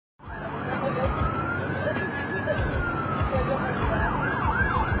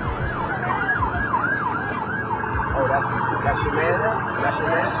That's your man now? That's your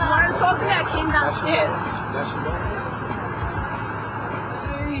man? I wanted to talk to me, I came downstairs. That's your man?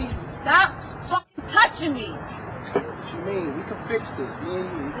 Stop fucking touching me. What you mean? We can fix this, me and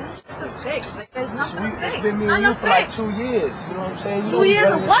you. There's nothing to fix. There's nothing to fix. It's been me and you for like 2 years. You know what I'm saying? 2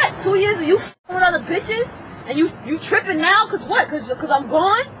 years of what? 2 years of you f***ing with other bitches? And you tripping now? Cause what? Cause I'm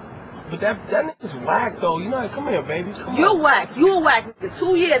gone? But that nigga's whack though. You know, come here, baby. Come You're on. whack. You a whack nigga.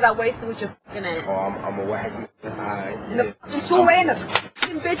 2 years I wasted with your fucking ass. Oh, I'm a whack nigga. Alright. And the fucking 2 way and the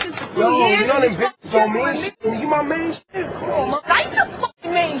fucking bitches for 2 Yo, years. you know them bitches don't mean shit. You my main shit. Come on, man. I your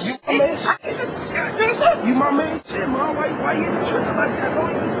fucking main You shit. my main shit. You my main shit, man. Why you tripping like that? Come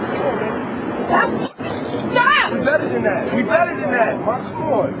on, man. Stop! We better than that. We better than that. Man,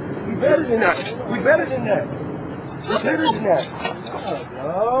 come on. We better than that. We better than that. We better than that.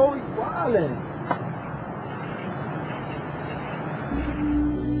 Oh, you wildin'.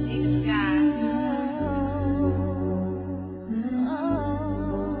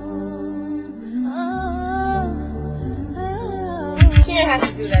 She didn't have to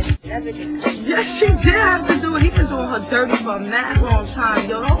do that. That bitch is crazy. Yes, she did have to do it. He been doing her dirty for a mad long time.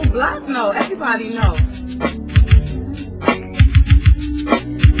 Yo, the whole block know. Everybody know.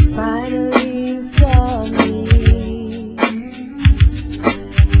 Finally you saw me.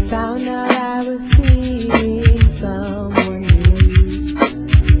 Found out I was seeing someone new.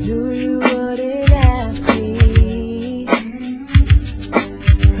 Knew you wouldn't ask me.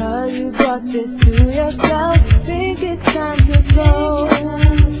 Cause you brought this to yourself. Think it's time to go.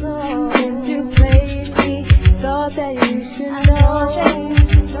 Since you played me, thought that you should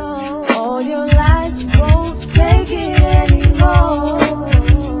know. All your life won't take it anymore.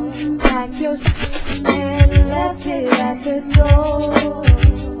 Pack your shit and left it at the door.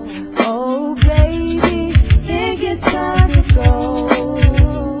 Oh baby, think it's time to go.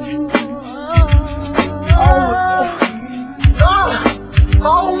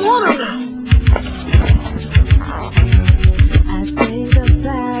 I think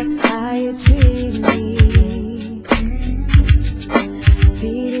about how you treat me,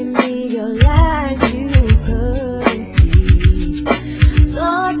 feeding me your lies you couldn't see.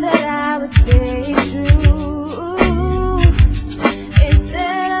 Thought that I would stay true.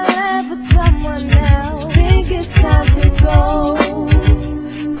 Instead I left with someone else. Think it's time to go.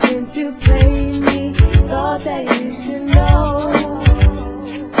 Since you played me, thought that you should know.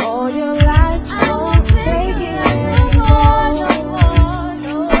 All your life won't take it anymore.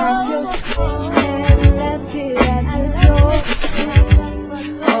 Pack your shit and left it at the door.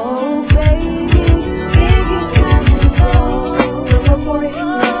 Oh baby, think it's time to go. No point in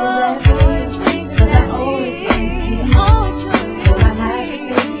that way, 'cause I always think you. I have to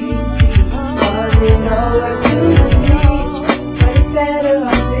think you. Cause you know what you need. But it's better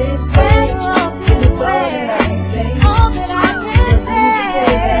off this way. In the way that I can say. All that I can say.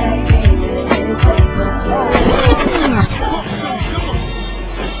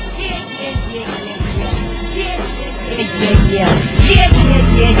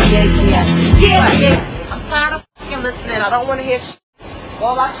 I'm tired of fucking listening. I don't want to hear shit.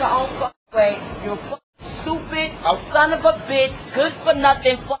 Go about your own fucking way. You're fucking stupid, son of a bitch, good for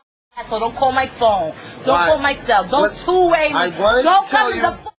nothing, fucking asshole. Don't call my phone. Don't call my cell. Don't two-way me. Don't come to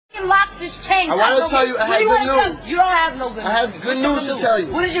the fucking lock this chain. I want to tell you, I have good news. You don't have no good news. I have good news to tell you.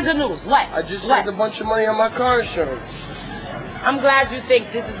 What is your good news? What? I just saved a bunch of money on my car insurance. I'm glad you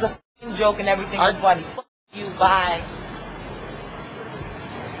think this is a fucking joke and everything is funny. Fuck you, bye.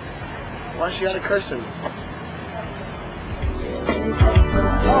 Why she gotta curse him?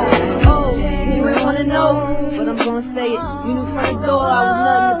 Oh, you ain't wanna know, but I'm gonna say it. You knew from the door I was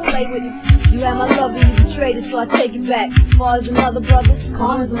nothing to play with you. You had my love and you betrayed it, so I take it back. As far as another brother,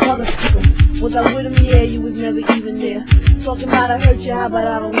 calm as a motherfucker. Was I with him? Yeah, you was never even there. Talking about I hurt you, how about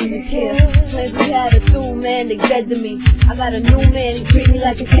I don't even care? Plans we had a two man, they dead to me. I got a new man, he treat me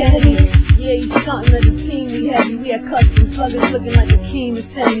like a Kennedy. Yeah, you stuntin' as a team, we heavy, we had customs. Sluggers looking like a king to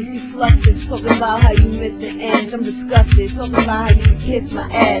send me. You flustered, talking about how you missed the Ange. I'm disgusted, talking about how you kiss my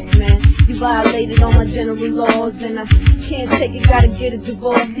ass, man. You violated all my general laws, and I can't take it, gotta get a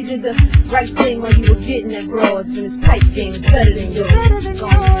divorce. He did the right thing while you were getting at broads, and his pipe game is better than yours. Better than yours.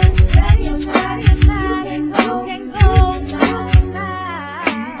 You can go night,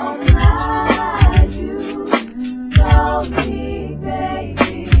 night. Oh, night, you told me.